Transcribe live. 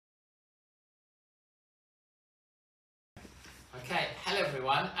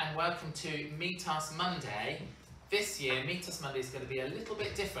everyone, and welcome to Meet Us Monday. This year, Meet Us Monday is going to be a little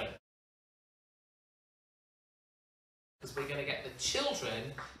bit different, because we're going to get the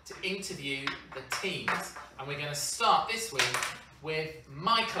children to interview the teens, and we're going to start this week with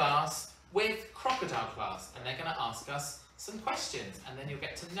my class, with Crocodile class, and they're going to ask us some questions, and then you'll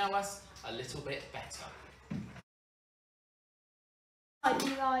get to know us a little bit better. I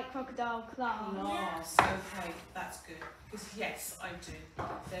do like Crocodile class. Yes, okay, that's good. Because yes, I do.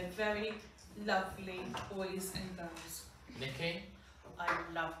 They're very lovely boys and girls. Nikki? I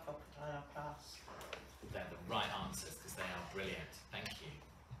love Crocodile class. They're the right answers because they are brilliant. Thank you.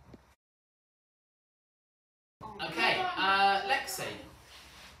 Okay, Lexi.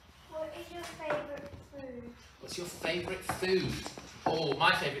 What is your favourite food? What's your favourite food? Oh,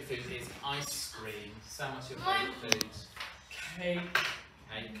 my favourite food is ice cream. Sam, what's your favourite food? Cake.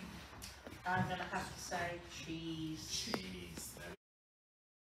 Cake. I'm going to have to say cheese. Cheese.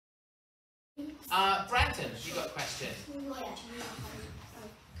 Brandon, have you got a question? Do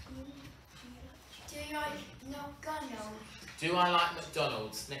you like McDonald's? Do I like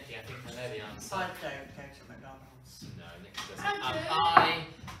McDonald's? Nikki, I think I know the answer. I don't go to McDonald's. No, Nikki doesn't.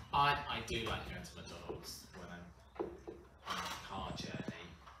 I do like going to McDonald's when I'm on a car journey.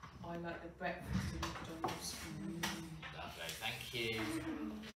 I like the breakfast in McDonald's. Lovely, thank you.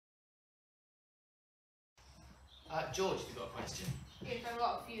 George, have you got a question? Yes, I've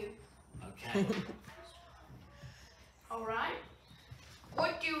got a few. Okay. Alright.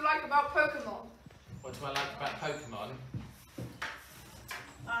 What do you like about Pokemon? What do I like about Pokemon?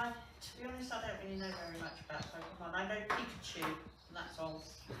 To be honest, I don't really know very much about Pokemon. I know Pikachu, and that's all.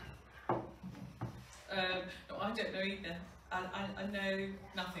 No, I don't know either. I know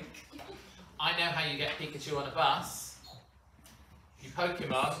nothing. I know how you get Pikachu on a bus. You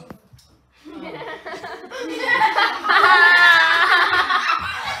Pokemon.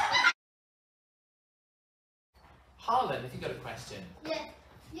 Harlan, have you got a question? Yeah.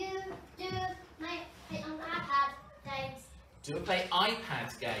 You do make it on iPad games. Do I play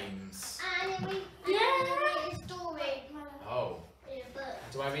iPad games? And we read a story. Oh. In a book.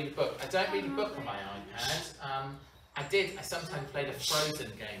 Do I read a book? I don't read a book on my iPad. I sometimes played a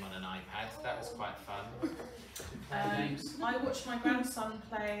Frozen game on an iPad. That was quite fun. Games. I watched my grandson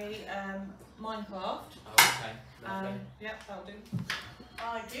play Minecraft. Oh, okay. Lovely. Yep, that'll do.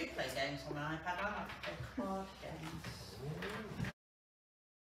 I do play games on my iPad. I like to play card games.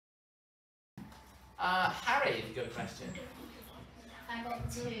 Harry, have you got a question? I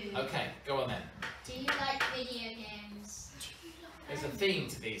got two. Okay, go on then. Do you like video games? There's a theme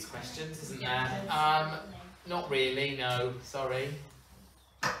to these questions, isn't there? Not really, no, sorry.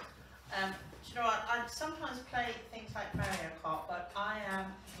 Do you know what? I sometimes play things like Mario Kart, but I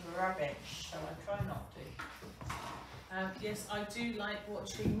am rubbish, so I try not to. Yes, I do like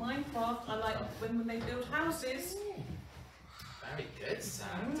watching Minecraft. I like when they build houses. Very good,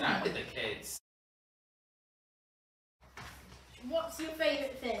 Sam. Down with the kids. What's your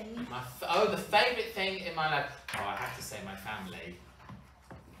favourite thing? The favourite thing in my life? Oh, I have to say my family.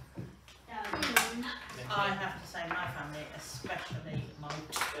 I have to say my family, especially my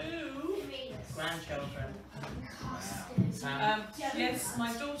two grandchildren. Sam? Yes,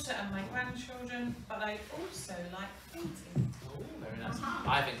 my daughter and my grandchildren, but I also like painting. Oh, very nice.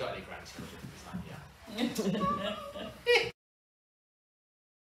 I haven't got any grandchildren, yeah.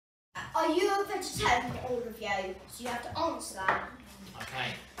 Are you a vegetarian, all of you? So you have to answer that.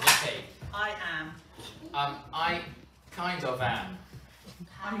 Okay, Nikki. I am. I kind of am.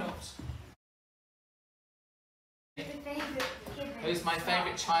 I'm not. Who's my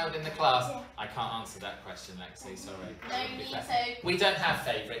favourite child in the class? I can't answer that question, Lexi, sorry. No need to. We don't have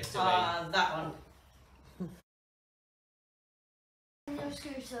favourites, do we? That one. Your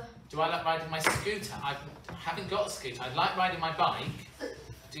scooter. Do I like riding my scooter? I haven't got a scooter. I like riding my bike.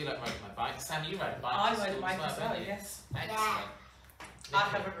 Do you like riding my bike? Sam, you ride a bike? I ride a bike as well, don't you? yes. Excellent. I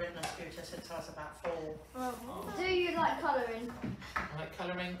haven't ridden a scooter since I was about 4. Do you like colouring? I like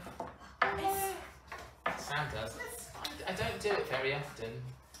colouring. Sam does. I don't do it very often.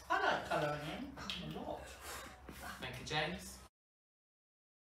 I like colouring in a lot. Thank you, James.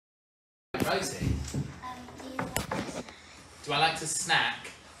 Rosie, do I like to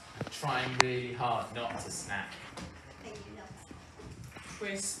snack? I'm trying really hard not to snack.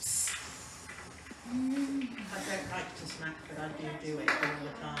 Crisps. I don't like to snack, but I do it all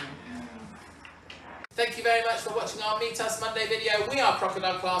the time. Thank you very much for watching our Meet Us Monday video. We are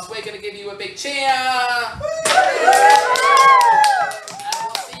Crocodile Class. We're going to give you a big cheer.